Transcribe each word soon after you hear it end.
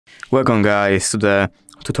Welcome guys to the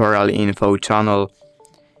tutorial info channel.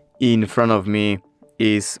 In front of me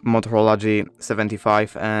is Motorola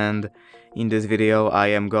G75 and in this video I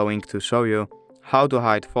am going to show you how to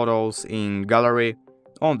hide photos in gallery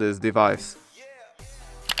on this device.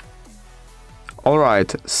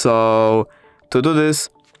 Alright, so to do this,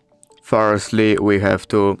 firstly we have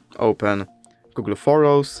to open Google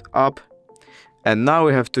Photos app and now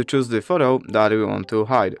we have to choose the photo that we want to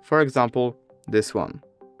hide, for example this one.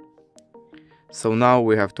 So now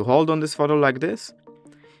we have to hold on this photo like this,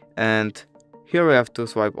 and here we have to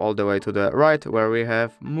swipe all the way to the right where we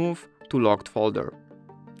have move to locked folder.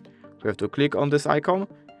 We have to click on this icon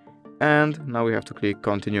and now we have to click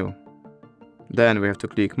continue. Then we have to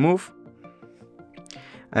click move,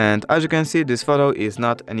 and as you can see this photo is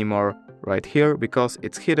not anymore right here because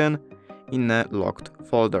it's hidden in a locked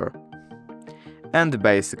folder. And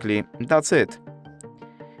basically that's it.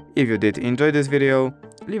 If you did enjoy this video,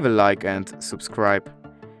 leave a like and subscribe.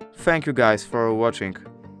 Thank you guys for watching.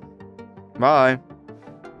 Bye!